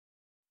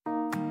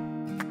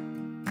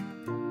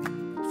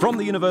From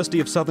the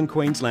University of Southern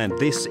Queensland,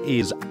 this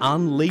is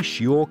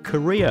Unleash Your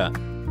Career.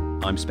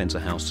 I'm Spencer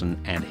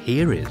Howson, and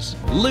here is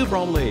Lou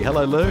Bromley.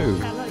 Hello, Lou.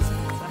 Hello,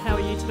 Spencer. How are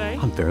you today?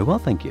 I'm very well,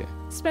 thank you.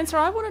 Spencer,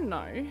 I want to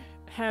know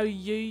how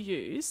you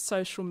use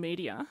social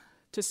media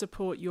to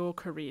support your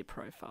career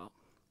profile.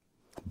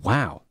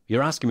 Wow,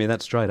 you're asking me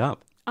that straight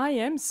up. I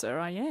am, sir,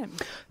 I am.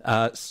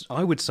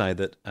 I would say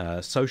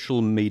that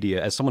social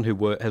media, as someone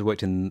who has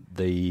worked in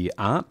the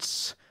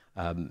arts,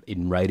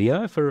 in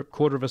radio for a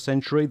quarter of a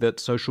century, that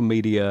social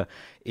media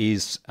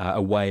is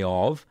a way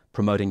of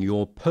promoting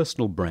your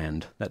personal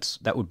brand.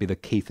 That would be the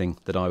key thing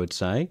that I would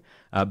say,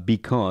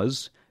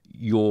 because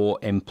your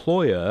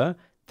employer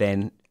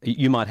then,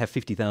 you might have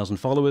 50,000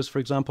 followers, for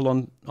example,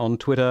 on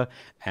Twitter,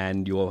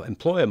 and your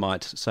employer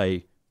might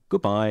say,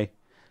 goodbye,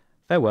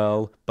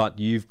 farewell, but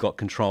you've got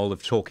control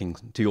of talking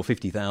to your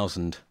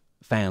 50,000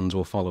 fans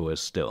or followers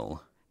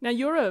still. Now,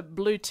 you're a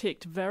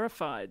blue-ticked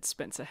verified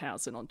Spencer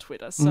Howson on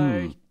Twitter,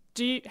 so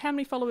how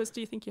many followers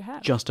do you think you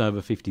have? Just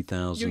over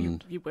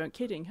 50,000. You weren't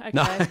kidding. Okay.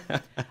 No.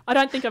 I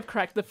don't think I've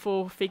cracked the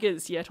 4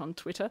 figures yet on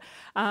Twitter,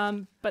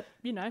 but,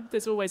 you know,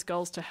 there's always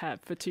goals to have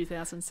for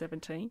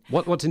 2017.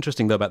 What's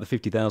interesting, though, about the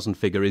 50,000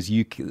 figure is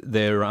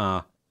there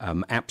are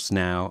apps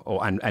now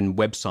and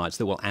websites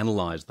that will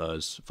analyse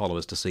those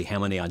followers to see how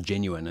many are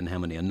genuine and how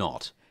many are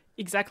not.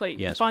 Exactly.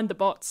 Yes. Find the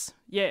bots.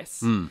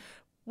 Yes.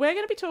 We're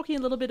going to be talking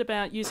a little bit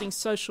about using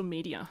social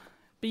media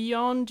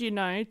beyond,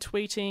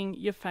 tweeting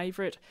your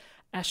favourite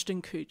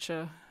Ashton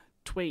Kutcher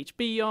tweet,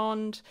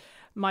 beyond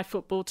my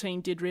football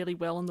team did really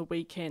well on the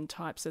weekend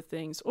types of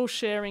things, or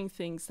sharing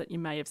things that you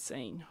may have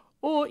seen,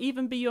 or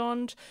even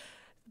beyond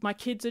my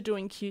kids are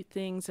doing cute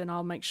things and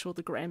I'll make sure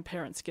the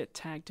grandparents get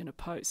tagged in a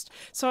post.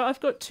 So I've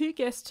got 2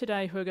 guests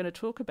today who are going to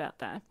talk about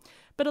that,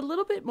 but a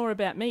little bit more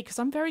about me, because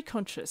I'm very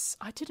conscious.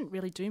 I didn't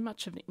really do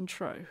much of an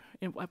intro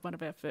in one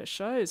of our first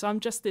shows. I'm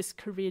just this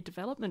career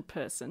development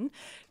person,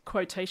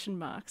 quotation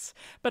marks.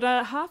 But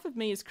half of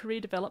me is career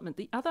development.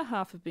 The other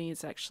half of me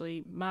is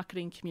actually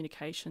marketing,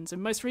 communications,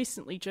 and most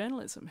recently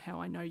journalism,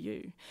 how I know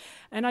you.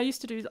 And I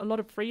used to do a lot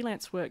of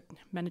freelance work,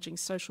 managing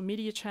social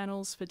media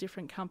channels for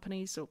different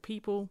companies or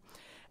people,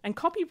 and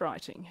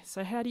copywriting.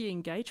 So how do you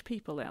engage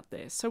people out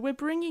there? So we're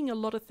bringing a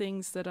lot of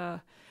things that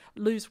are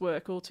Lou's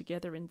work all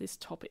together in this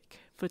topic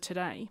for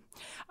today.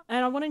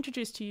 And I want to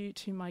introduce to you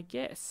to my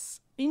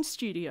guests. In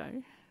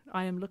studio,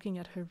 I am looking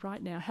at her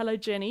right now. Hello,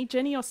 Jenny.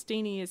 Jenny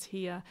Ostini is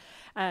here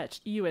at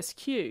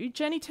USQ.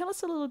 Jenny, tell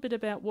us a little bit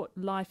about what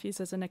life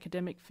is as an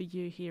academic for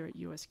you here at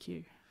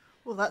USQ.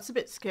 Well, that's a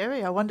bit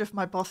scary. I wonder if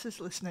my boss is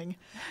listening.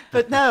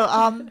 But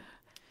no,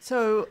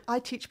 so I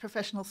teach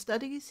professional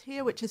studies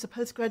here, which is a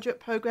postgraduate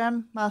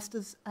program,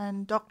 masters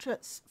and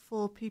doctorates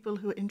for people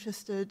who are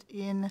interested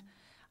in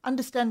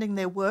understanding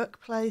their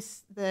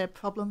workplace, their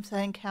problems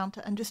they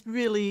encounter, and just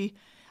really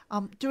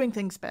doing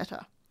things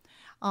better.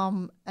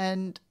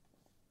 And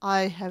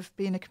I have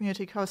been a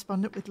community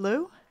correspondent with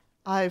Lou.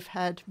 I've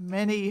had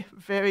many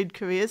varied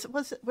careers.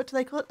 What do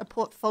they call it? A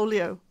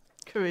portfolio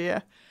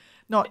career.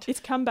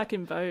 It's come back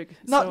in vogue.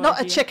 Not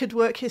a checkered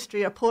work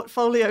history, a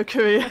portfolio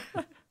career.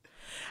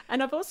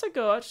 And I've also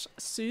got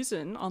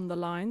Susan on the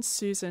line.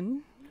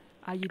 Susan,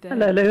 are you there?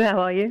 Hello, Lou. How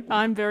are you?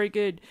 I'm very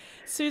good.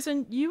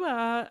 Susan, you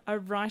are a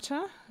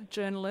writer,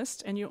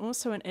 journalist, and you're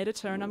also an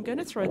editor, and I'm going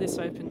to throw this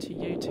open to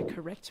you to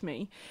correct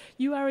me.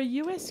 You are a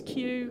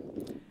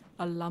USQ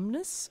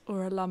alumnus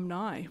or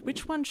alumni?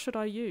 Which one should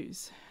I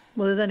use?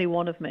 Well, there's only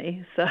one of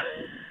me, so...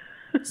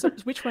 So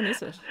which one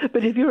is it?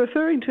 But if you're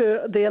referring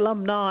to the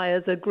alumni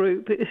as a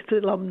group, it's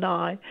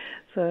alumni,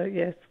 so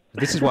yes.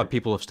 This is why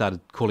people have started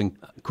calling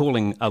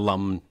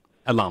alums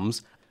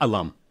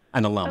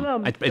an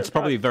alum. It's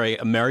probably a very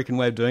American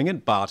way of doing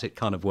it, but it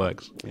kind of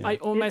works. Yeah. I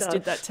almost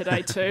did that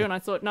today too, and I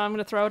thought, no, I'm going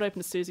to throw it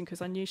open to Susan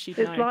because I knew she'd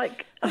know. It's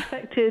like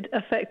affected,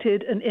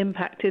 and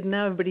impacted.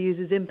 Now everybody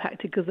uses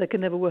impacted because they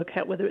can never work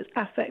out whether it's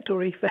affect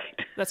or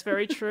effect. That's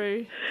very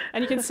true.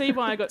 And you can see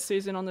why I got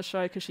Susan on the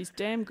show, because she's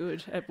damn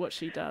good at what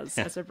she does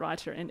as a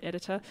writer and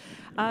editor.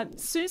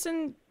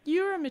 Susan,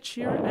 you're a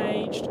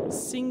mature-aged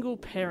single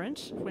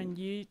parent when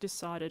you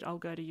decided I'll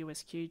go to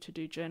USQ to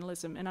do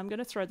journalism, and I'm going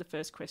to throw the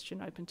first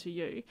question open to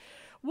you.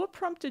 What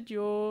prompted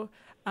your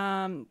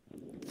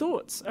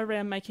thoughts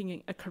around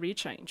making a career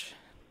change?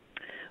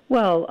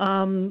 Well,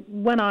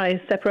 when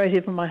I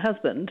separated from my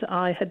husband,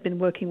 I had been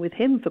working with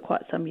him for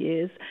quite some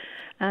years,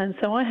 and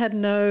so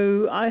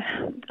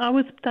I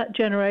was that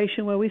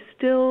generation where we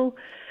sort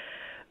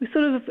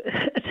of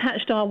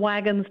attached our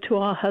wagons to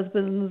our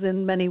husbands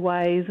in many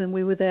ways, and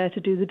we were there to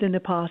do the dinner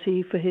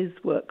party for his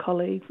work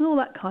colleagues and all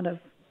that kind of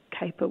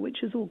caper, which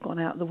has all gone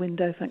out the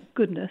window, thank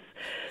goodness.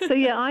 So,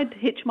 yeah, I'd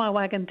hitched my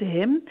wagon to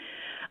him.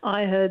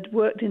 I had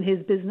worked in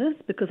his business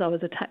because I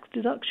was a tax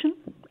deduction.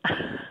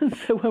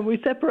 So when we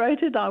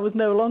separated, I was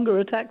no longer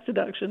a tax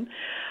deduction.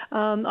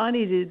 I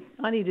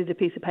needed a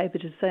piece of paper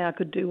to say I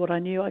could do what I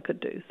knew I could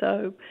do.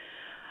 So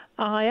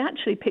I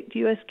actually picked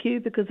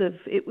USQ because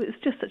it was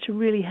just such a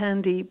really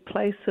handy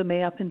place for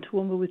me up in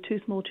Toowoomba with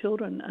 2 small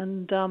children.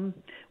 And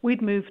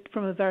we'd moved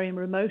from a very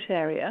remote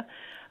area,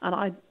 and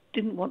I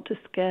didn't want to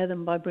scare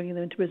them by bringing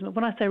them into Brisbane.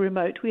 When I say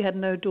remote, we had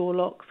no door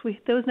locks.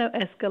 There was no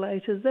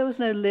escalators. There was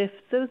no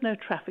lifts. There was no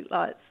traffic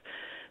lights.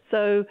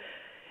 So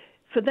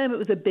for them, it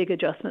was a big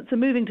adjustment. So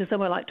moving to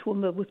somewhere like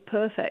Toowoomba was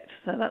perfect.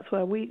 So that's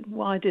where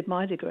I did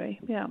my degree,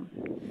 yeah.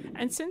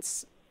 And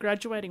since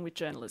graduating with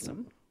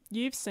journalism,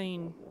 you've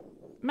seen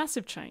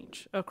massive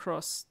change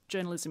across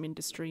journalism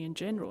industry in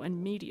general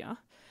and media.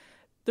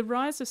 The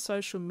rise of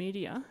social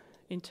media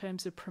in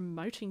terms of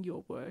promoting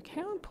your work,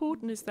 how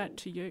important is that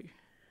to you?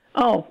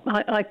 Oh,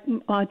 I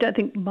don't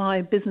think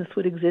my business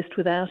would exist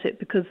without it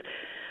because,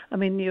 I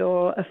mean, if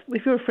you're a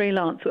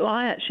freelancer,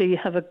 I actually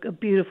have a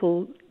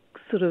beautiful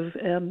sort of,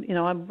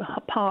 I'm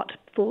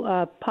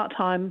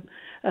part-time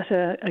at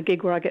a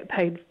gig where I get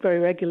paid very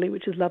regularly,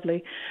 which is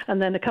lovely,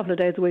 and then a couple of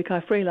days a week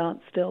I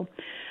freelance still.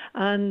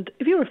 And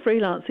if you're a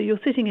freelancer, you're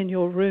sitting in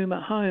your room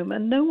at home,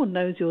 and no one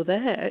knows you're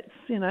there.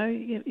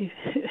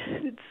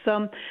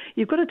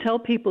 You've got to tell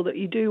people that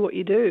you do what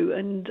you do,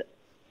 and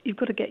you've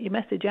got to get your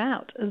message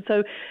out. And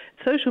so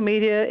social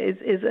media is,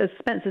 as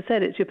Spencer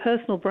said, it's your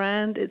personal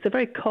brand. It's a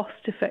very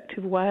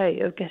cost-effective way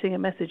of getting a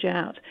message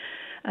out.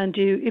 And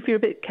if you're a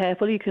bit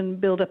careful, you can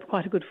build up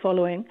quite a good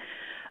following.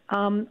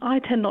 I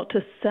tend not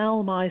to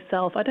sell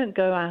myself. I don't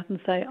go out and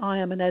say, I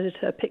am an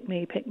editor, pick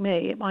me, pick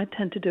me. I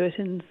tend to do it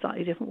in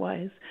slightly different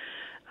ways.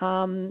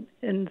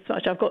 In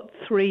such, I've got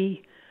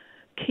 3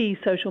 key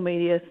social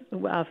media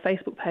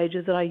Facebook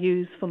pages that I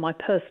use for my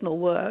personal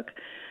work.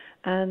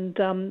 And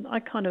I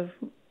kind of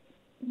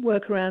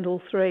work around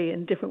all 3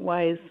 in different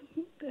ways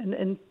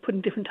and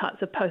putting different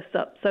types of posts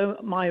up. So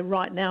my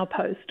Right Now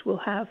post will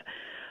have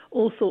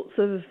all sorts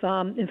of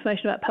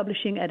information about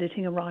publishing,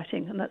 editing and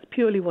writing, and that's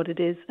purely what it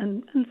is,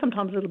 and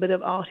sometimes a little bit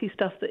of arty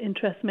stuff that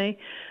interests me.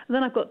 And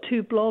then I've got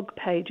 2 blog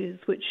pages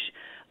which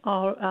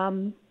are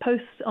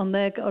posts on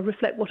there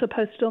reflect what are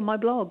posted on my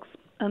blogs,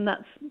 and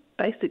that's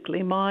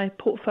basically my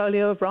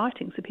portfolio of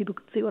writing so people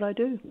can see what I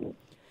do.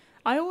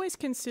 I always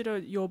consider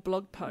your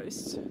blog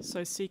posts,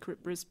 so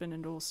Secret Brisbane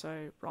and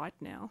also Right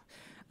Now,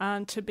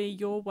 to be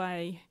your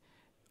way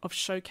of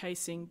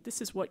showcasing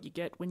this is what you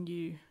get when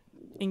you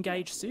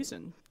engage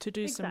Susan to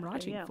do some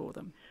writing for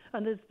them.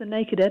 And there's the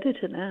Naked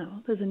Editor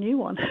now. There's a new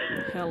one.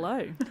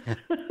 Hello.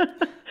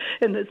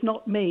 And it's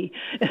not me.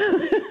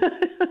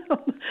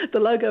 The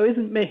logo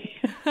isn't me.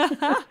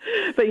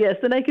 But yes,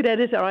 the Naked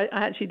Editor I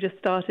actually just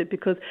started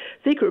because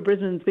Secret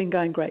Brisbane's been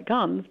going great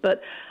guns,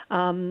 but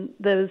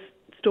there's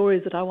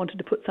stories that I wanted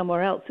to put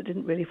somewhere else that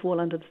didn't really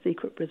fall under the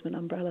Secret Brisbane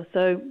umbrella.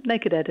 So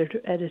Naked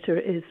Editor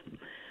is,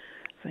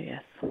 so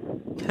yes.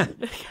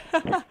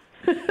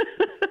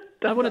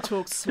 I want to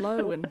talk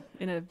slow and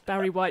in a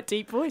Barry White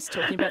deep voice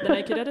talking about the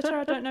Naked Editor.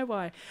 I don't know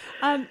why.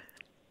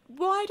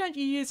 Why don't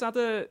you use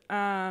other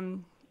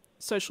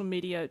social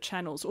media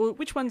channels, or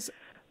which ones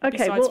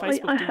besides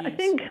Facebook do you use? I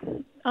think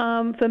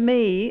for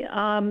me,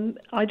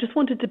 I just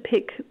wanted to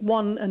pick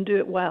one and do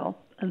it well.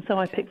 And so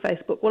I picked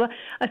Facebook. Well,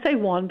 I say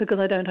one because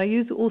I don't.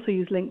 I also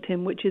use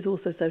LinkedIn, which is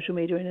also social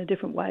media in a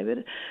different way.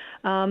 But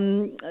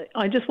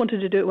I just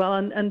wanted to do it well.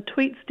 And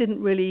tweets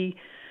didn't really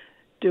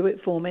do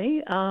it for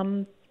me.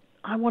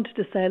 I wanted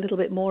to say a little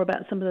bit more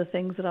about some of the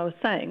things that I was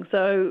saying.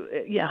 So,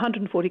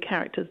 140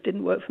 characters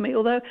didn't work for me,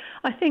 although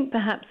I think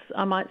perhaps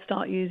I might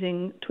start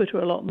using Twitter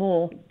a lot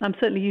more. I'm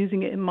certainly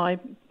using it in my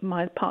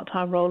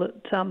part-time role at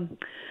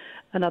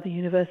another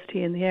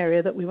university in the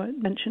area that we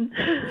won't mention.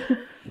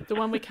 The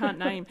one we can't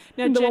name.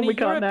 Now, Jenny,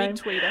 you're a big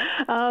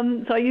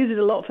tweeter. So I use it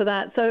a lot for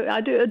that. So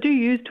I do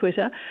use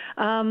Twitter,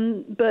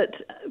 but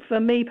for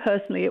me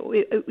personally,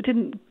 it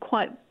didn't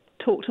quite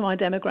talk to my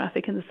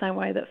demographic in the same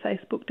way that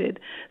Facebook did.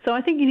 So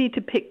I think you need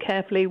to pick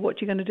carefully what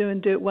you're going to do and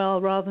do it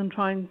well rather than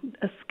trying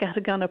a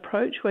scattergun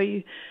approach where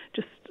you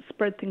just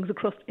spread things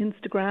across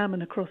Instagram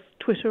and across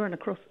Twitter and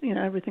across,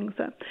 everything.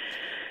 So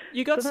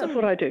that's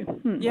what I do.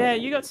 Yeah,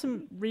 you got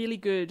some really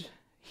good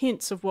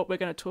hints of what we're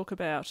going to talk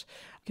about,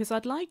 because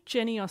I'd like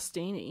Jenny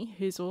Ostini,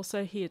 who's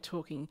also here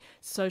talking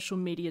social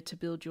media to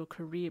build your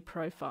career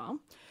profile.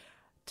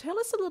 Tell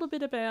us a little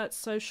bit about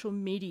social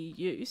media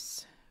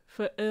use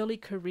for early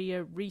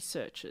career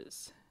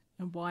researchers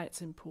and why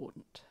it's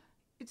important.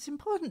 It's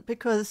important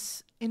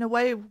because, in a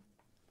way,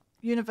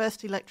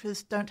 university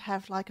lecturers don't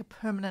have like a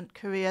permanent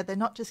career. They're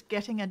not just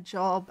getting a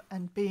job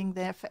and being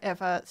there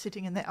forever,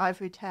 sitting in their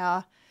ivory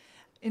tower.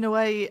 In a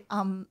way,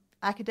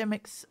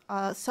 academics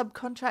are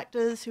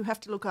subcontractors who have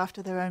to look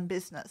after their own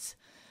business.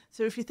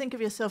 So if you think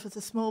of yourself as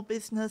a small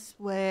business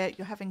where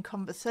you're having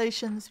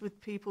conversations with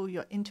people,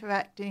 you're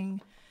interacting,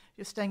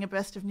 you're staying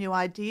abreast of new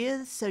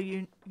ideas, so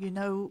you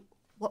know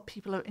what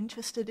people are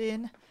interested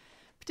in,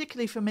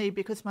 particularly for me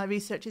because my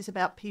research is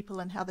about people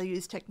and how they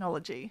use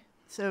technology.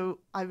 So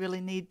I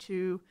really need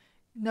to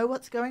know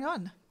what's going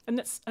on. And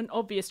that's an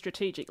obvious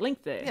strategic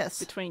link there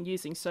between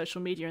using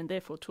social media and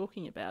therefore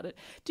talking about it.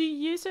 Do you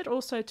use it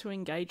also to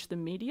engage the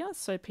media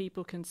so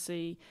people can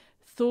see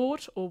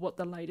thought or what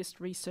the latest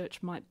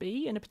research might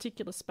be in a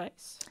particular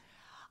space?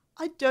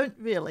 I don't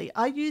really.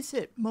 I use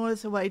it more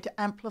as a way to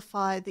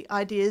amplify the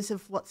ideas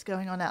of what's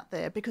going on out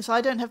there because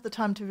I don't have the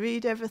time to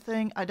read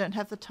everything. I don't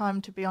have the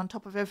time to be on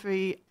top of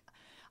every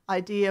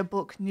idea,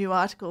 book, new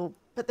article.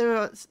 But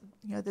there's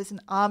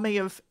an army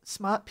of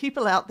smart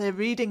people out there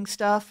reading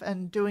stuff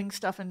and doing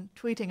stuff and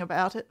tweeting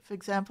about it, for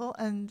example.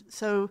 And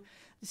so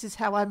this is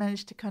how I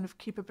manage to kind of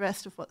keep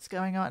abreast of what's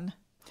going on.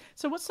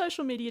 So what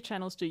social media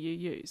channels do you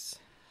use?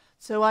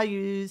 So I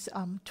use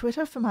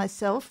Twitter for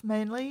myself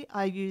mainly.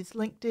 I use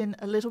LinkedIn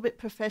a little bit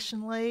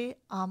professionally.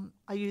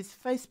 I use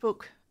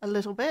Facebook a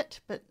little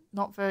bit, but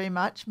not very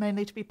much,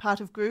 mainly to be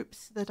part of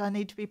groups that I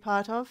need to be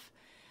part of.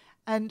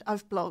 And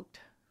I've blogged.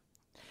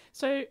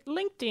 So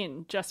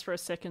LinkedIn, just for a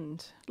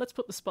second, let's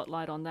put the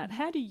spotlight on that.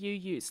 How do you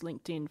use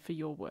LinkedIn for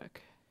your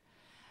work?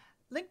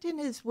 LinkedIn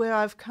is where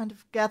I've kind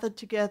of gathered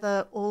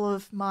together all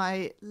of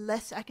my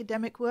less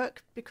academic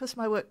work. Because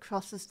my work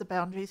crosses the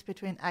boundaries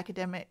between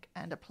academic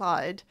and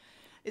applied,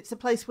 it's a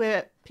place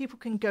where people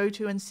can go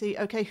to and see,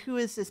 okay, who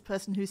is this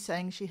person who's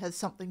saying she has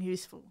something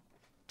useful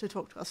to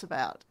talk to us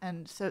about?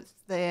 And so it's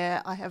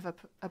there. I have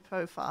a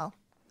profile.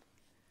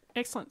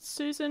 Excellent.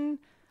 Susan,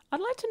 I'd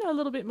like to know a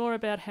little bit more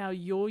about how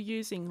you're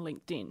using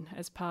LinkedIn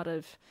as part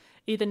of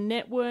either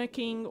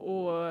networking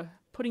or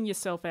putting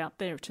yourself out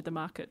there to the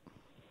market.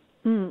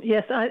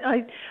 Yes,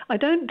 I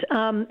don't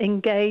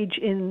engage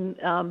in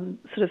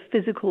sort of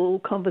physical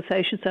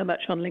conversation so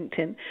much on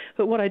LinkedIn,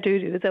 but what I do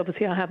is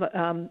obviously I have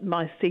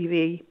my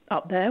CV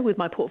up there with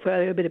my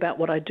portfolio, a bit about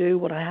what I do,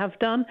 what I have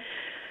done,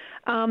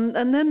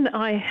 and then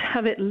I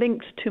have it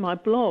linked to my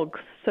blog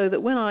so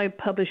that when I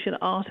publish an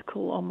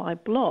article on my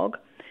blog,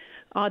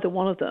 either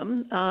one of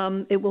them,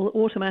 it will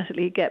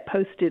automatically get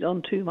posted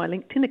onto my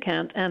LinkedIn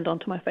account and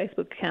onto my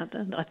Facebook account.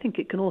 And I think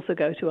it can also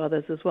go to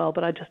others as well,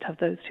 but I just have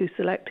those two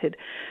selected.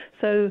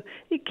 So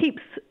it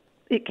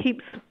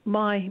keeps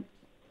my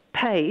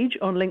page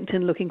on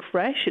LinkedIn looking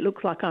fresh. It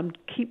looks like I'm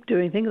keep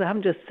doing things. I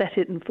haven't just set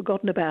it and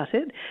forgotten about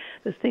it.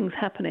 There's things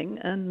happening.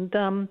 And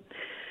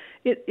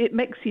it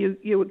makes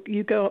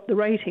you go up the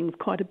ratings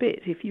quite a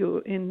bit if you're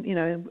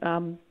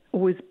in,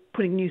 always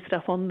putting new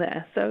stuff on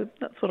there. So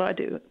that's what I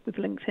do with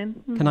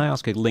LinkedIn. Can I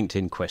ask a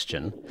LinkedIn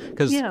question?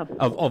 Because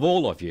of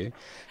all of you,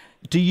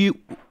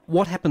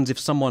 what happens if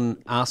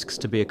someone asks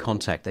to be a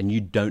contact and you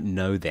don't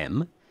know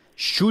them?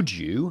 Should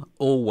you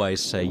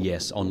always say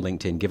yes on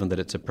LinkedIn, given that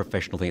it's a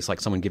professional thing? It's like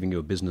someone giving you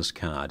a business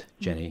card,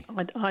 Jenny.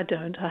 I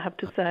don't, I have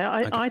to say.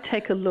 I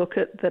take a look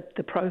at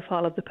the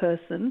profile of the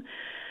person,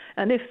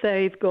 and if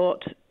they've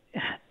got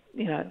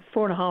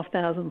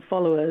 4,500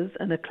 followers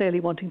and they're clearly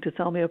wanting to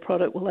sell me a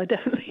product, well, I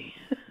definitely...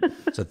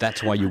 So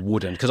that's why you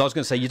wouldn't. Because I was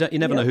going to say, you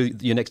never know who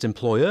your next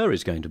employer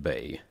is going to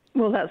be.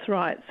 Well, that's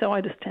right. So I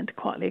just tend to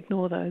quietly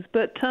ignore those.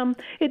 But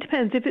it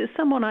depends. If it's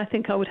someone I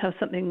think I would have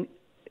something,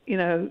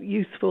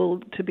 useful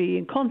to be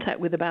in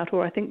contact with about,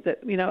 or I think that,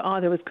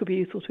 either of us could be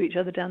useful to each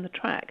other down the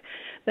track,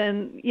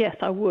 then yes,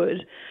 I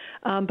would.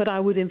 But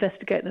I would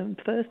investigate them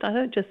first. I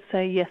don't just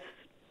say yes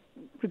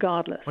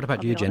regardless. What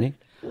about you, Jenny?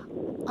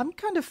 I'm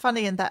kind of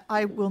funny in that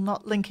I will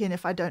not link in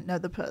if I don't know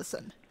the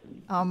person.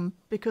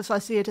 Because I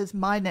see it as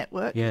my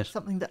network,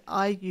 something that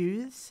I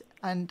use,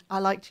 and I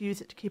like to use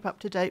it to keep up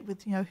to date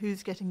with,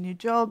 who's getting new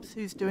jobs,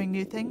 who's doing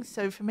new things.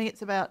 So for me,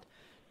 it's about,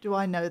 do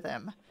I know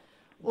them?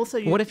 Also,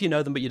 what if you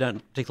know them but you don't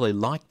particularly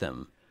like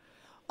them?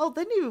 Oh,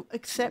 then you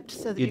accept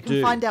so that you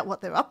can find out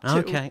what they're up to.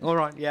 Okay, all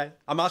right, yeah.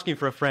 I'm asking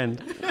for a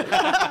friend.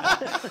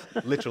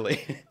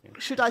 Literally.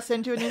 Should I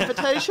send you an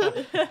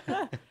invitation?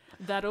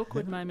 That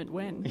awkward moment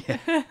when.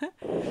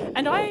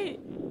 And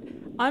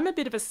I'm a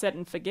bit of a set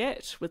and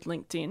forget with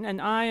LinkedIn,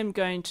 and I am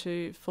going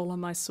to fall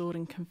on my sword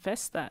and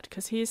confess that,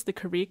 because here's the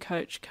career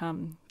coach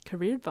come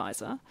career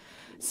advisor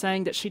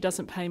saying that she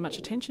doesn't pay much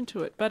attention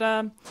to it.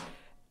 But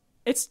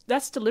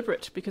that's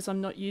deliberate, because I'm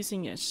not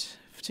using it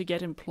to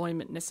get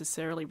employment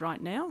necessarily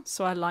right now.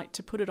 So I like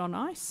to put it on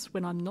ice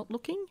when I'm not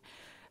looking,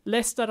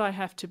 lest that I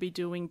have to be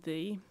doing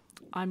the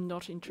I'm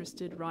not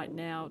interested right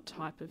now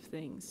type of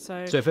things.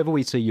 So if ever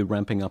we see you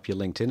ramping up your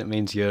LinkedIn, it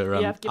means you're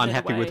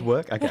unhappy with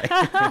work? Okay.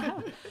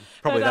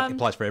 Probably that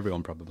applies for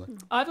everyone, probably.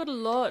 I've got a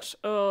lot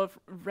of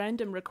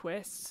random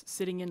requests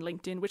sitting in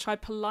LinkedIn, which I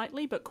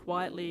politely but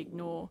quietly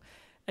ignore.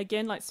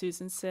 Again, like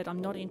Susan said, I'm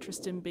not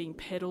interested in being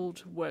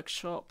peddled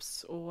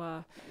workshops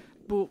or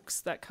books,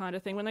 that kind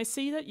of thing. When they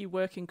see that you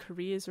work in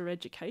careers or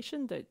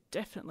education, they're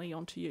definitely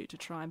onto you to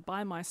try and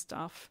buy my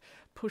stuff,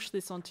 push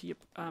this onto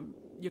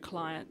your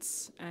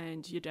clients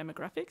and your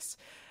demographics,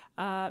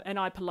 and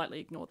I politely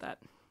ignore that.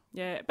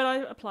 Yeah, but I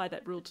apply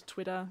that rule to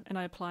Twitter and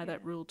I apply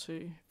that rule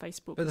to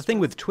Facebook. But the thing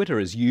with Twitter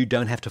is you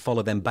don't have to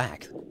follow them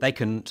back.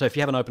 So if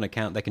you have an open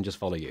account, they can just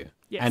follow you.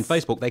 Yes. And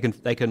Facebook,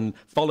 they can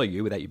follow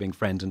you without you being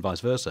friends and vice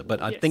versa.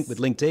 But I think with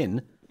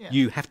LinkedIn,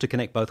 you have to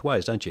connect both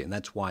ways, don't you? And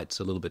that's why it's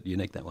a little bit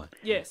unique that way.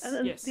 Yes,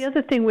 yes. The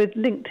other thing with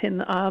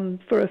LinkedIn,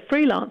 for a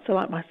freelancer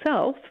like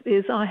myself,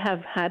 is I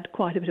have had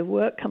quite a bit of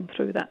work come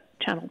through that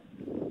channel,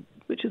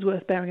 which is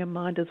worth bearing in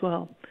mind as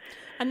well.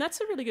 And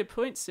that's a really good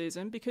point,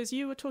 Susan, because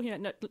you were talking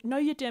about know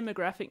your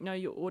demographic, know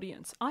your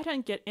audience. I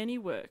don't get any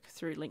work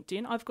through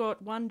LinkedIn. I've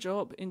got one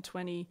job in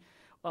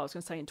I was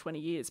going to say in 20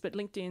 years, but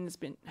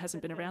LinkedIn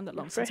hasn't been around that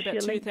long, Refresh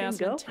since about your LinkedIn,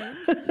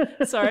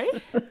 2010. Sorry?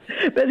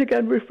 Better go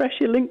and refresh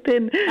your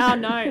LinkedIn. Oh,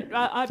 no,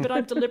 but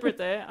I'm deliberate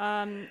there.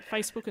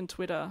 Facebook and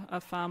Twitter are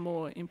far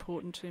more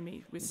important to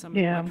me with some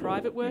of my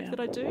private work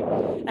that I do.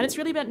 And it's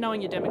really about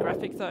knowing your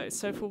demographic, though.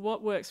 So for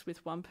what works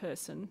with one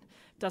person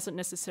doesn't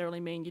necessarily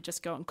mean you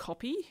just go and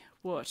copy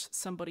what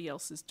somebody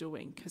else is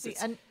doing, because it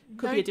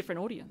could be a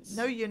different audience.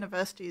 No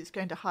university is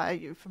going to hire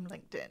you from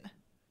LinkedIn.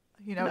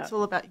 It's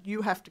all about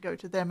you have to go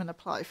to them and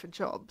apply for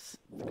jobs.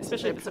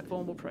 Especially if it's a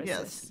formal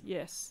process.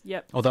 Yes.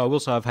 Yep. Although I will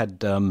say I've had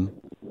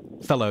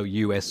fellow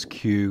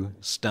USQ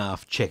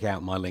staff check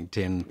out my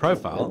LinkedIn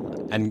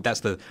profile, and that's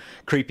the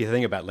creepy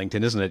thing about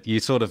LinkedIn, isn't it? You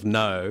sort of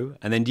know,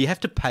 and then do you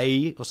have to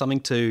pay or something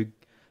to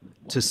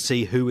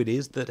see who it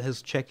is that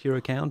has checked your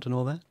account and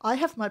all that? I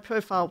have my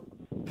profile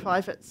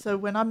private, so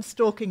when I'm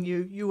stalking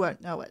you, you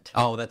won't know it.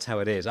 Oh, that's how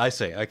it is. I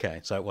see. Okay,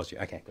 so it was you.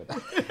 Okay, good.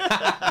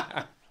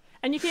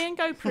 And you can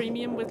go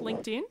premium with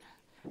LinkedIn,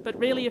 but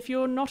really, if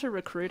you're not a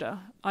recruiter,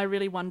 I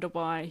really wonder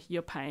why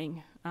you're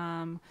paying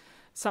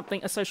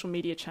a social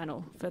media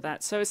channel for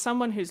that. So as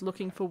someone who's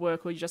looking for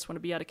work, or you just want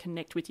to be able to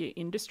connect with your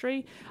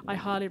industry, I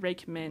highly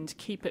recommend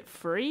keep it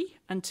free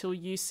until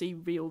you see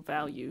real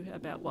value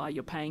about why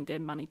you're paying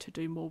them money to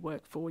do more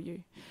work for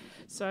you.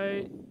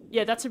 So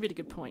yeah, that's a really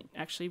good point,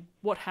 actually.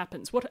 What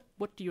happens? What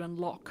do you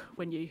unlock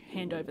when you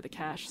hand over the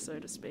cash, so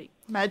to speak?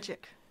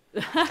 Magic.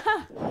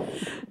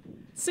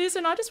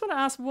 Susan, I just want to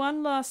ask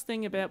one last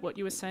thing about what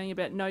you were saying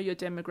about know your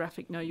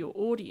demographic, know your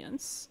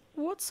audience.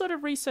 What sort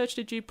of research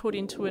did you put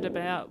into it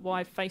about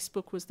why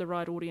Facebook was the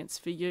right audience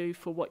for you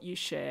for what you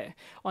share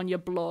on your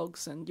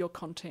blogs and your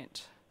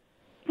content?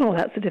 Oh,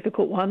 that's a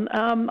difficult one.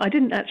 I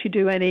didn't actually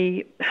do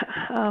any.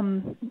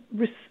 No,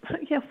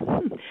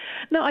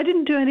 I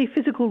didn't do any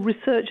physical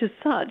research as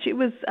such. It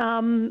was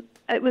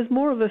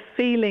more of a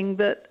feeling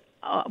that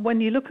when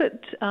you look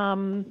at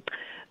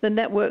the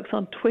networks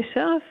on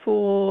Twitter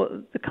for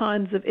the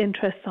kinds of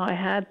interests I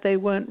had, they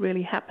weren't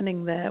really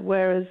happening there.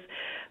 Whereas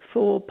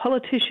for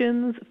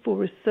politicians, for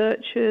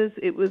researchers,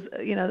 it was,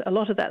 a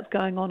lot of that's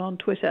going on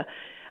Twitter.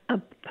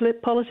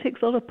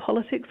 Politics, a lot of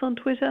politics on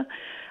Twitter.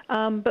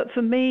 But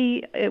for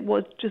me, it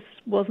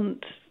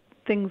wasn't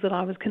things that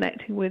I was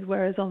connecting with,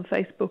 whereas on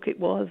Facebook it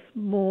was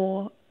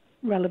more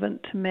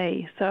relevant to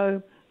me.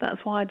 So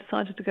that's why I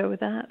decided to go with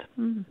that.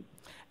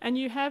 And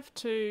you have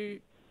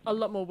a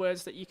lot more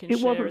words that you can share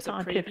as a wasn't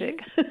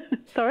scientific. preview.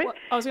 Sorry? Well,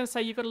 I was going to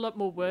say you've got a lot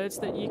more words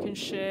that you can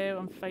share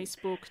on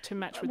Facebook to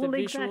match with the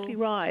visual.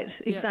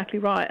 Exactly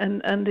right.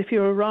 And if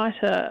you're a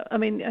writer,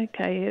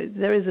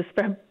 there is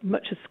very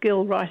much a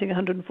skill writing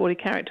 140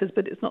 characters,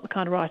 but it's not the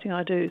kind of writing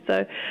I do.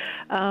 So,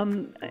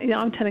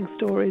 I'm telling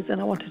stories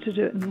and I wanted to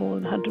do it in more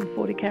than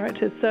 140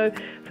 characters. So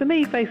for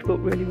me,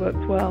 Facebook really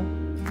works well.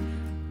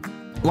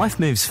 Life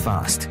moves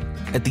fast.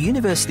 At the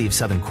University of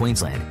Southern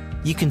Queensland,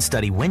 you can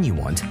study when you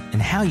want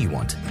and how you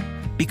want,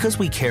 because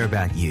we care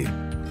about you,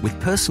 with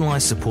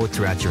personalised support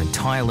throughout your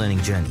entire learning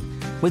journey,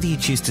 whether you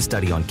choose to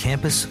study on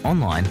campus,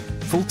 online,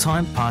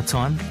 full-time,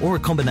 part-time, or a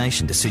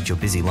combination to suit your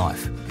busy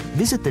life.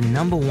 Visit the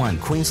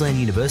 #1 Queensland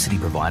University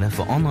provider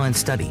for online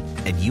study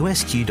at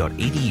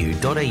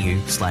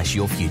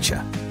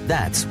usq.edu.au/yourfuture.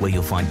 That's where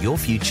you'll find your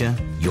future,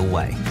 your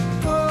way.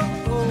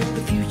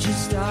 The future's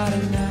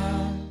starting now.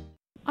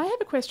 I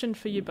have a question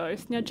for you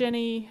both. Now,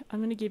 Jenny, I'm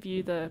going to give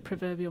you the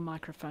proverbial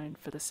microphone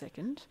for the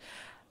second.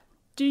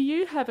 Do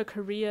you have a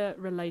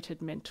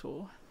career-related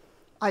mentor?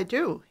 I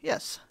do,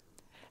 yes.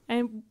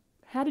 And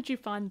how did you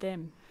find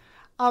them?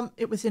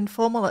 It was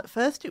informal at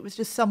first. It was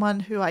just someone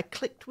who I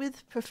clicked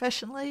with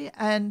professionally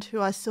and who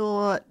I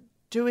saw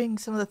doing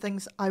some of the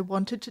things I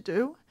wanted to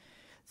do.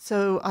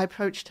 So I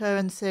approached her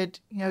and said,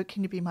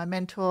 can you be my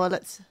mentor?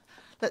 Let's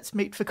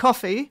meet for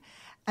coffee.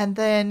 And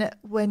then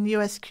when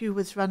USQ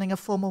was running a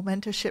formal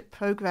mentorship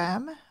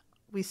program,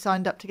 we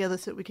signed up together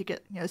so that we could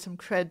get, some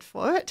cred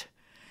for it.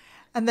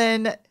 And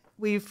then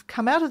we've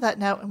come out of that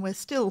now and we're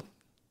still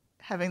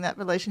having that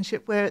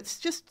relationship where it's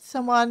just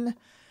someone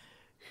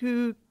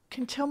who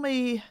can tell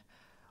me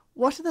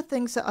what are the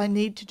things that I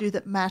need to do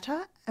that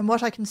matter and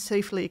what I can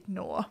safely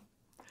ignore.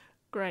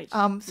 Great.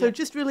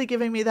 Just really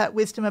giving me that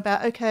wisdom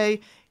about,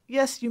 okay,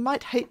 yes, you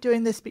might hate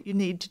doing this, but you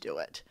need to do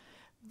it.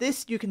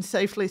 This you can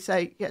safely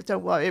say, yeah,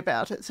 don't worry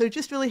about it. So it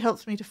just really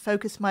helps me to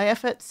focus my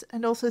efforts,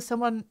 and also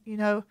someone,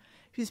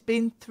 who's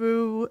been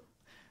through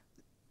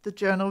the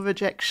journal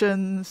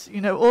rejections,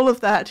 all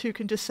of that, who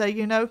can just say,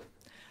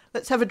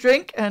 let's have a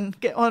drink and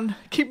get on,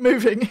 keep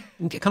moving.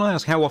 Can I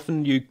ask how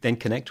often you then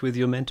connect with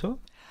your mentor?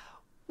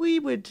 We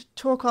would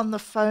talk on the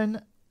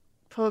phone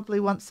probably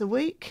once a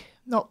week,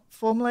 not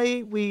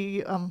formally.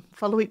 We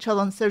follow each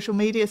other on social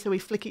media, so we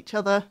flick each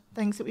other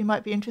things that we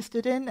might be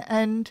interested in,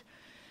 and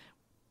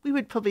we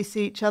would probably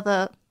see each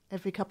other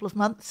every couple of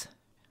months.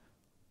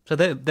 So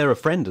they're a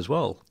friend as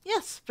well?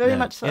 Yes, very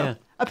much so. Yeah.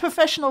 A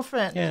professional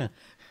friend. Yeah.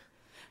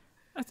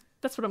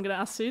 That's what I'm going to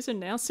ask Susan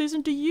now.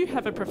 Susan, do you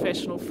have a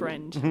professional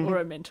friend or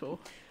a mentor?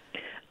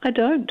 I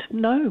don't,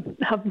 no.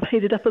 I've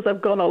made it up as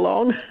I've gone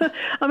along.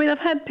 I've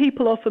had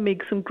people offer me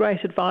some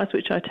great advice,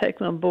 which I take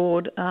on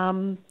board.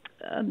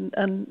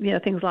 and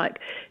things like,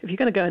 if you're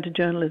going to go into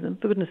journalism,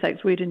 for goodness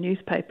sakes, read a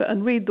newspaper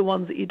and read the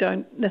ones that you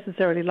don't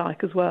necessarily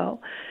like as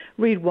well.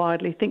 Read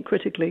widely, think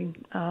critically,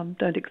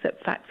 don't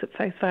accept facts at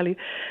face value.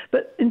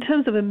 But in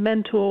terms of a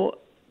mentor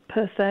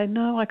per se,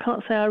 no, I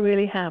can't say I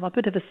really have. I'm a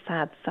bit of a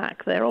sad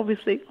sack there.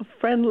 Obviously, I'm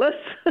friendless.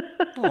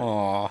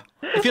 Aww.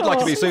 If you'd like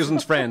to be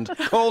Susan's friend,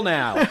 call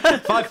now.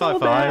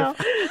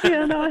 555.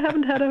 Yeah, no, I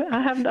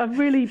haven't. I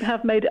really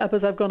have made it up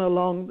as I've gone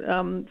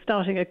along,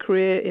 starting a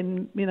career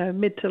in,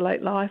 mid to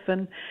late life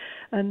and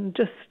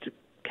just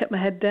kept my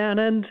head down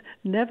and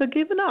never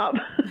given up.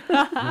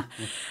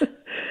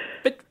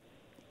 But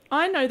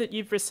I know that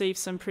you've received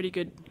some pretty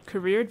good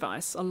career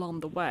advice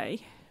along the way.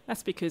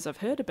 That's because I've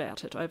heard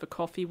about it over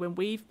coffee when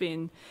we've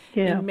been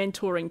in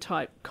mentoring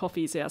type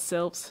coffees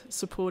ourselves,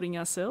 supporting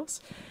ourselves.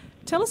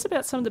 Tell us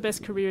about some of the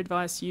best career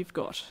advice you've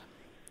got.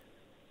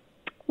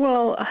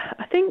 Well,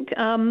 I think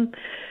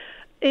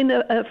in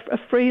a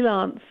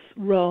freelance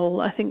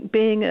role, I think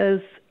being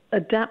as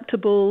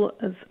adaptable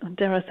as,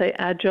 dare I say,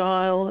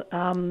 agile,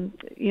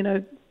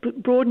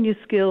 broaden your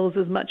skills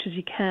as much as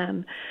you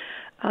can.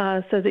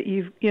 So that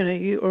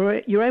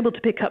you're able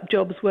to pick up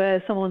jobs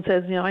where someone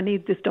says, I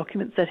need this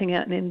document setting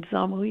out in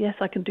InDesign. Well, yes,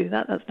 I can do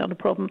that. That's not a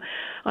problem.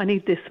 I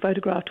need this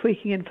photograph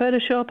tweaking in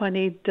Photoshop. I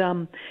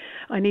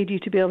need you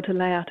to be able to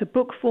lay out a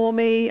book for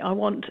me. I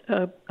want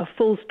a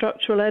full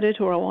structural edit,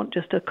 or I want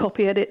just a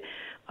copy edit.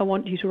 I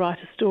want you to write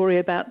a story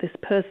about this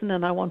person,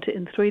 and I want it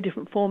in 3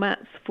 different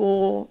formats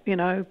for,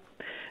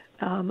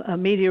 a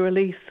media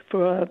release,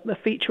 for a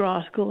feature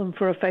article, and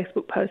for a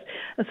Facebook post.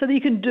 And so that you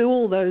can do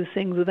all those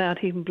things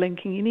without even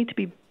blinking. You need to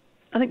be,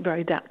 I think,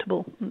 very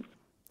adaptable.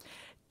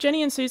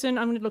 Jenny and Susan,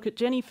 I'm going to look at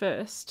Jenny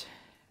first.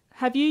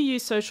 Have you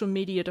used social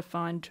media to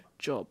find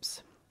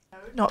jobs? No,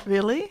 not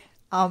really.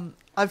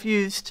 I've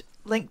used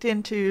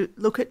LinkedIn to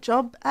look at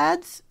job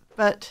ads,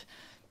 but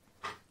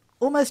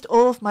almost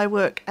all of my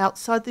work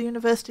outside the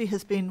university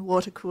has been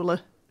water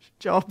cooler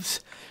jobs,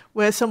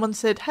 where someone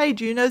said, hey,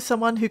 do you know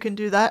someone who can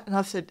do that? And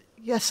I've said,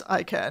 yes,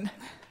 I can.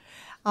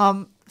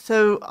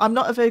 So I'm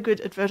not a very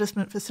good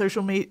advertisement for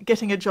social media,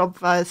 getting a job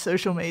via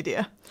social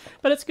media.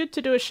 But it's good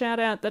to do a shout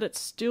out that it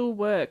still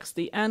works.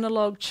 The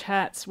analog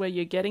chats where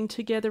you're getting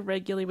together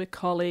regularly with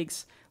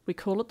colleagues, we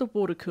call it the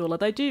water cooler.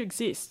 They do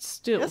exist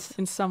still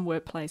in some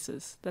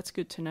workplaces. That's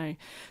good to know.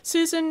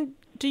 Susan,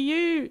 do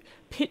you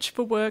pitch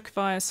for work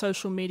via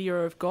social media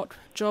or have got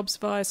jobs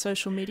via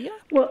social media?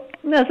 Well,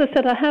 as I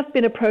said, I have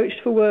been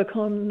approached for work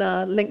on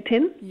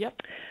LinkedIn.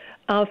 Yep.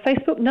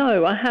 Facebook,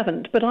 no, I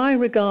haven't. But I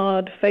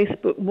regard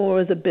Facebook more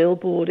as a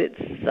billboard.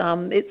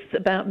 It's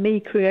about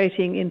me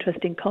creating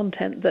interesting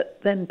content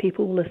that then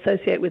people will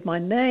associate with my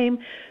name,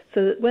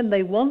 so that when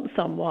they want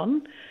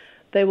someone,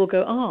 they will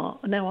go,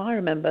 now I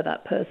remember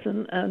that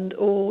person,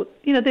 or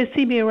they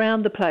see me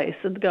around the place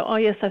and go,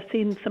 yes, I've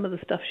seen some of the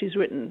stuff she's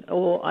written,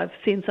 or I've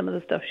seen some of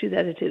the stuff she's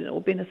edited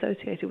or been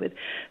associated with.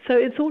 So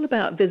it's all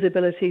about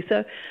visibility.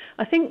 So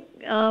I think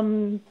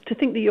to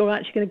think that you're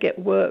actually going to get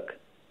work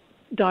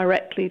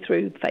directly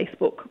through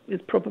Facebook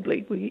is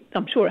probably,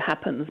 I'm sure it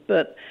happens,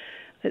 but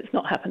it's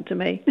not happened to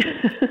me.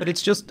 But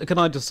it's just, can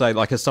I just say,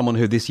 like, as someone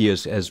who this year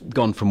has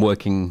gone from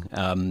working,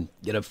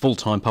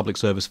 full-time public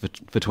service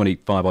for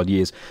 25 odd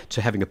years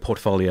to having a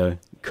portfolio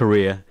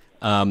career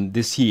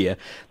this year,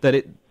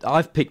 that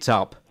I've picked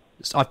up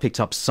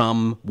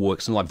some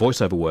work, some like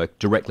voiceover work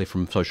directly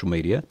from social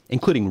media,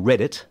 including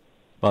Reddit,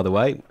 by the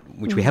way,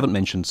 which we haven't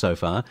mentioned so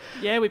far.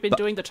 Yeah, we've been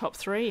doing the top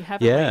 3,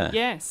 haven't we?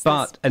 Yes.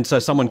 And so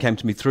someone came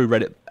to me through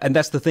Reddit, and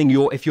that's the thing,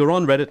 if you're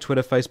on Reddit,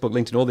 Twitter, Facebook,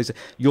 LinkedIn, all these,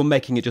 you're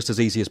making it just as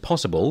easy as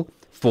possible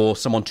for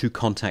someone to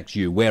contact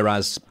you,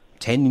 whereas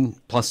 10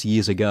 plus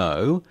years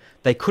ago,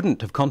 they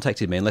couldn't have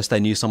contacted me unless they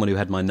knew someone who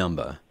had my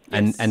number.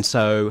 Yes. And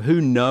so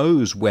who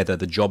knows whether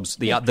the jobs,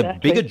 the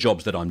bigger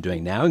jobs that I'm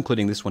doing now,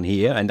 including this one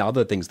here and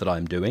other things that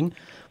I'm doing,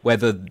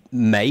 whether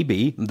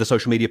maybe the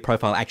social media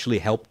profile actually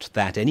helped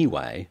that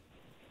anyway.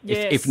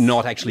 Yes. If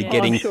not actually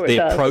getting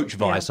the approach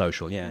via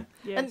social, Yes.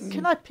 And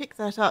can I pick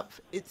that up?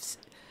 It's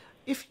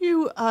if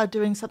you are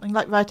doing something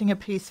like writing a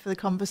piece for The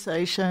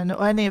Conversation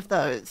or any of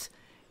those,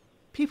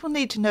 people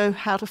need to know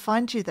how to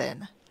find you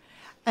then.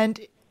 And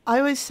I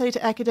always say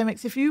to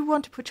academics, if you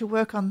want to put your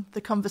work on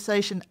The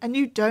Conversation and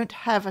you don't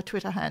have a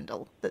Twitter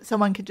handle that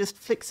someone can just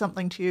flick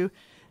something to you,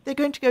 they're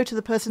going to go to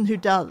the person who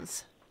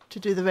does, to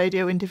do the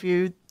radio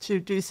interview, to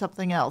do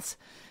something else.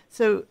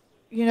 So,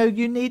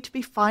 you need to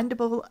be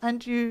findable,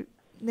 and you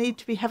need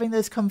to be having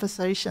those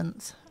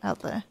conversations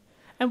out there.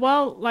 And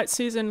while, like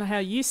Susan, how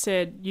you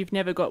said you've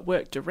never got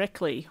work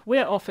directly,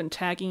 we're often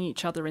tagging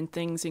each other in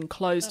things in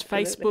closed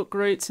Facebook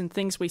groups and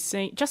things we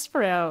see just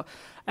for our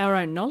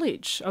own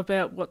knowledge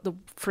about what the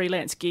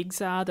freelance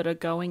gigs are that are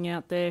going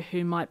out there,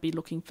 who might be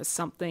looking for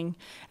something,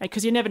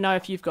 because you never know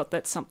if you've got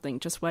that something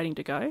just waiting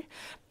to go.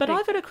 But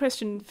I've got a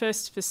question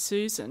first for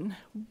Susan.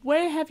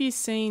 Where have you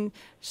seen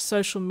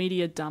social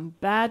media done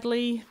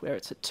badly, where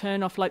it's a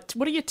turn off? Like,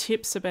 what are your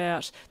tips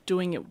about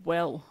doing it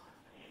well?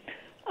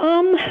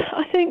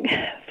 I think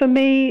for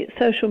me,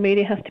 social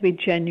media has to be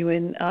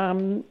genuine.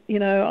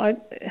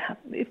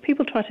 If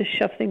people try to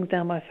shove things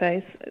down my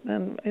face,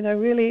 then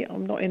really,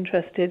 I'm not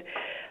interested.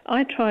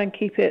 I try and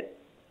keep it.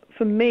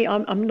 For me,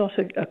 I'm not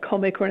a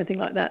comic or anything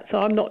like that, so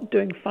I'm not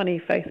doing funny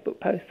Facebook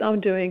posts.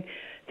 I'm doing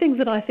things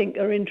that I think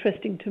are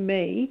interesting to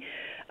me,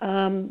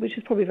 which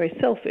is probably very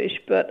selfish,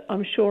 but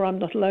I'm sure I'm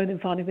not alone in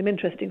finding them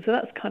interesting. So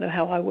that's kind of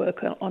how I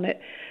work on it.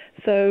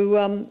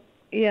 So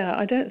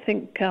I don't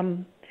think.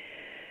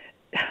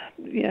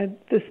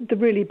 The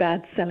really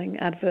bad selling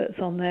adverts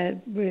on there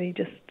really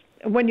just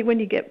when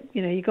you get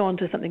you go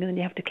onto something and then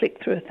you have to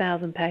click through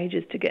 1,000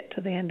 pages to get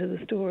to the end of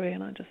the story,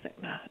 and I just think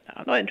no,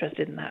 I'm not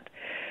interested in that.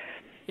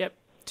 Yep,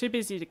 too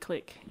busy to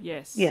click.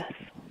 Yes. Yes.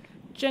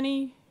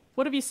 Jenny,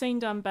 what have you seen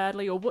done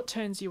badly, or what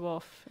turns you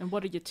off, and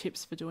what are your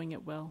tips for doing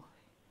it well?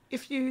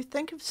 If you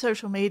think of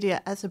social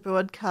media as a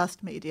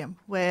broadcast medium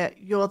where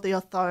you're the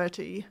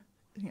authority,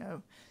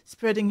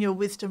 spreading your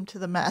wisdom to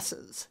the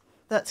masses,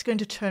 that's going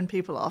to turn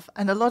people off.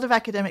 And a lot of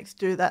academics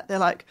do that. They're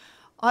like,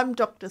 I'm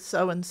Dr.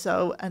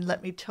 So-and-so, and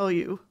let me tell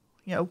you,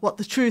 what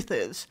the truth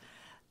is.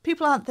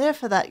 People aren't there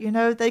for that.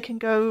 They can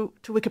go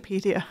to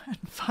Wikipedia and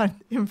find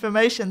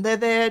information. They're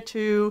there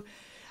to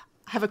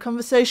have a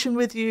conversation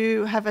with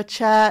you, have a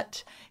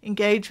chat,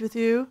 engage with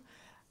you.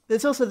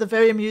 There's also the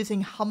very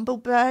amusing humble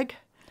brag,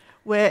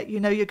 where,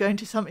 you're going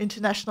to some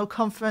international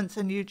conference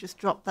and you just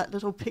drop that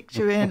little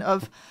picture in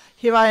of,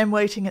 here I am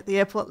waiting at the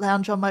airport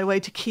lounge on my way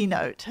to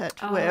keynote at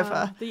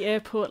wherever. The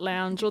airport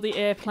lounge or the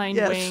airplane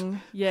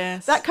wing.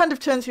 Yes. That kind of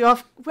turns you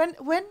off.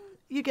 When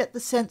you get the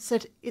sense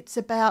that it's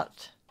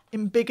about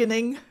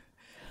embiggening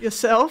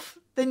yourself,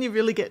 then you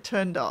really get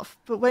turned off.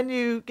 But when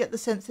you get the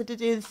sense that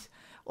it is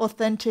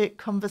authentic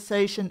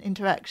conversation,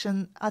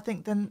 interaction, I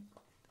think then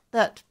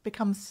that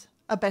becomes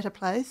a better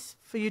place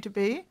for you to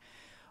be.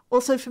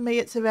 Also, for me,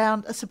 it's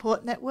around a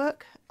support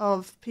network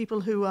of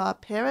people who are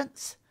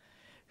parents,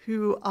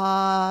 who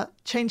are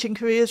changing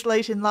careers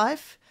late in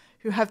life,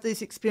 who have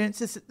these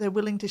experiences that they're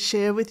willing to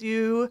share with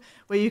you,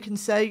 where you can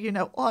say,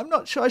 I'm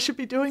not sure I should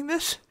be doing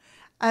this.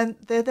 And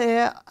they're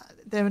there,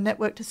 they're a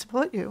network to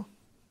support you.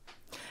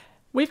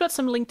 We've got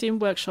some LinkedIn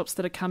workshops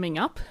that are coming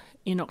up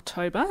in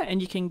October,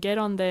 and you can get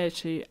on there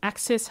to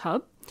Access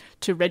Hub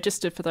to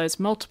register for those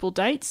multiple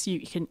dates.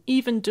 You can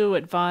even do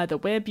it via the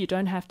web. You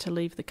don't have to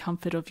leave the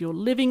comfort of your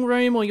living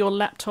room or your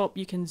laptop.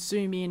 You can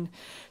zoom in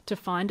to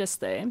find us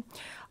there.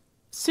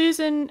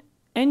 Susan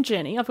and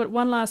Jenny, I've got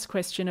one last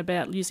question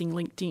about using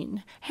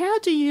LinkedIn. How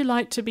do you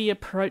like to be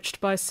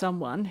approached by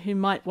someone who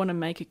might want to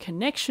make a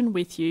connection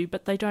with you,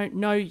 but they don't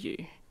know you?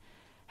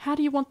 How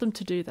do you want them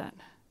to do that?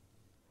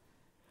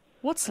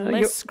 What's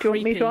less creepy? Do you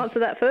want me to answer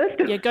that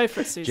first? Yeah, go for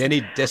it, Susan.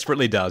 Jenny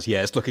desperately does,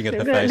 yes, looking at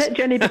her face. Let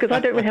Jenny, because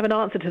I don't really have an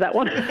answer to that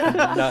one.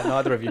 No,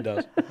 neither of you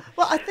does.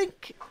 Well, I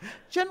think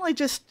generally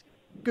just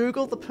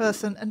Google the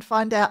person and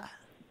find out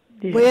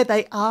where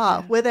they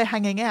are, where they're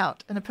hanging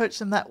out, and approach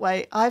them that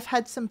way. I've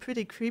had some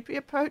pretty creepy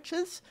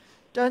approaches.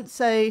 Don't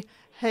say,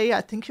 hey,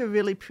 I think you're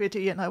really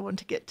pretty and I want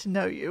to get to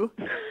know you.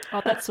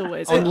 Oh, that's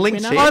always on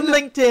LinkedIn. On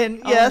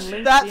LinkedIn, yes,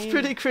 LinkedIn. That's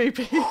pretty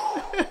creepy.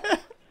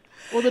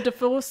 Or the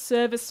divorced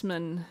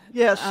serviceman.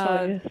 Yes.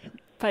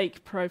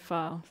 Fake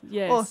profile.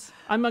 Yes.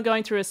 I'm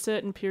going through a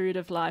certain period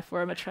of life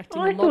where I'm attracting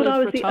a lot of I thought I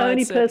was the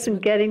only person servicemen.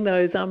 getting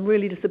those. I'm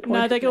really disappointed.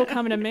 No, they're all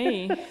coming to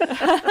me.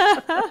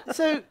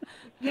 So,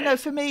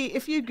 for me,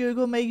 if you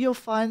Google me, you'll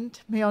find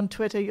me on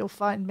Twitter. You'll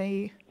find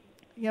me,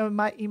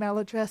 my email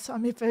address.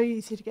 I'm very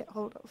easy to get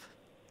hold of.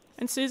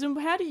 And Susan,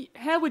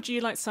 how would you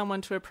like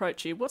someone to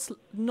approach you? What's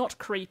not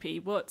creepy?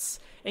 What's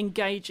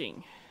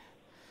engaging?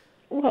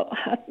 Well,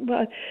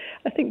 I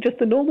think just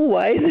the normal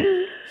way.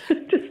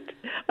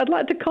 I'd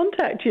like to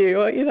contact you.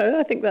 Or,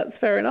 I think that's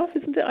fair enough,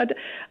 isn't it?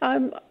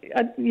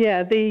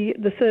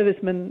 The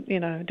servicemen,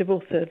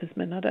 divorced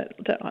servicemen. I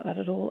don't like that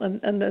at all.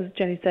 And as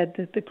Jenny said,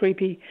 the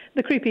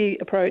creepy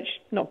approach,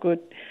 not good.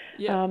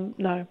 Yeah.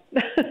 No.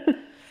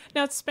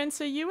 Now,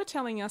 Spencer, you were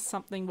telling us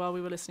something while we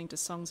were listening to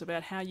songs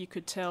about how you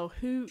could tell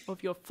who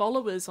of your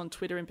followers on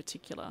Twitter in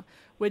particular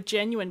were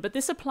genuine. But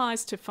this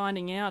applies to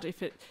finding out if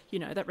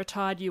that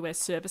retired US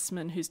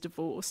serviceman who's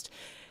divorced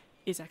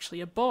is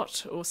actually a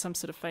bot or some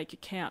sort of fake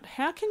account.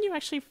 How can you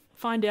actually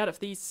find out if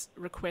these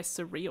requests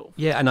are real?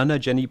 Yeah, and I know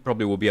Jenny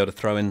probably will be able to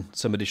throw in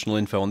some additional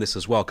info on this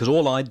as well, because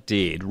all I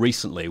did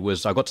recently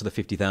was I got to the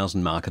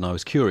 50,000 mark and I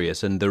was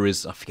curious, and there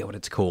is, I forget what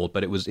it's called,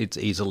 but it's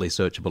easily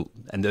searchable,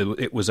 and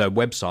it was a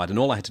website, and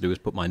all I had to do was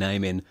put my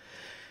name in,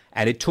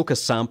 and it took a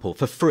sample,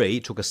 for free,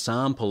 it took a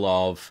sample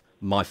of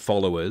my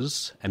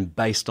followers, and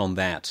based on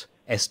that,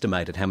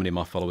 estimated how many of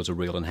my followers are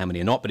real and how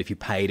many are not. But if you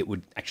paid, it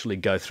would actually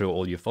go through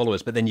all your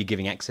followers. But then you're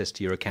giving access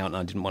to your account, and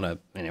I didn't want to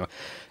anyway.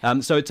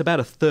 So it's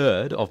about a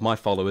third of my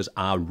followers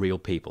are real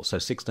people. So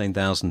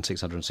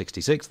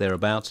 16,666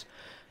 thereabouts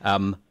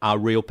are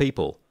real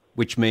people,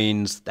 which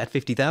means that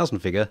 50,000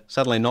 figure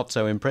suddenly not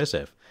so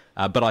impressive.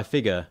 But I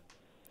figure,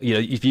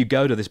 if you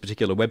go to this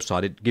particular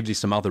website, it gives you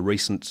some other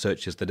recent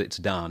searches that it's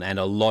done, and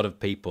a lot of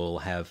people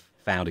have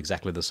found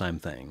exactly the same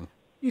thing.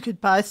 You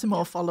could buy some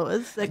more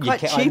followers. They're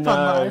quite You cheap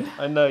online.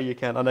 I know you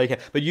can.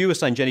 But you were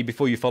saying, Jenny,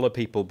 before you follow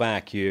people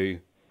back,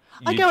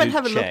 I go and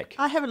have check. a look.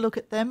 I have a look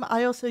at them.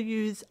 I also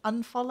use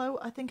unfollow,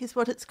 I think is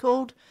what it's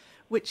called,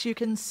 which you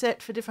can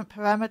set for different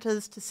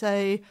parameters to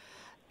say,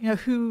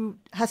 who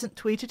hasn't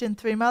tweeted in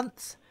 3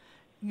 months,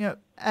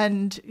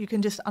 and you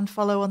can just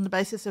unfollow on the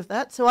basis of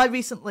that. So I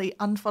recently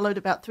unfollowed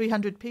about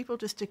 300 people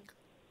just to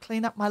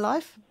clean up my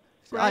life.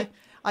 So Right.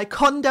 I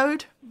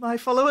condoed my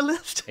follower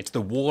list. It's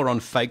the war on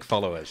fake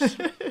followers.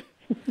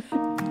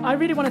 I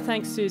really want to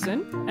thank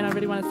Susan and I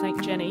really want to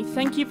thank Jenny.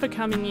 Thank you for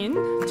coming in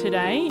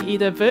today,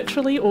 either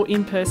virtually or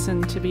in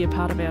person, to be a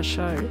part of our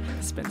show.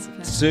 Spencer.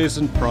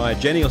 Susan Pryor,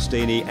 Jenny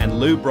Ostini and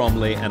Lou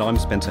Bromley, and I'm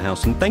Spencer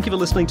Howson. Thank you for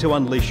listening to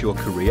Unleash Your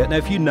Career. Now,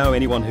 if you know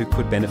anyone who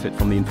could benefit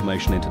from the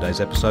information in today's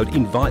episode,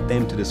 invite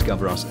them to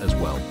discover us as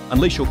well.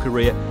 Unleash Your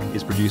Career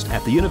is produced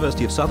at the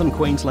University of Southern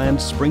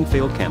Queensland,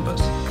 Springfield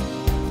campus.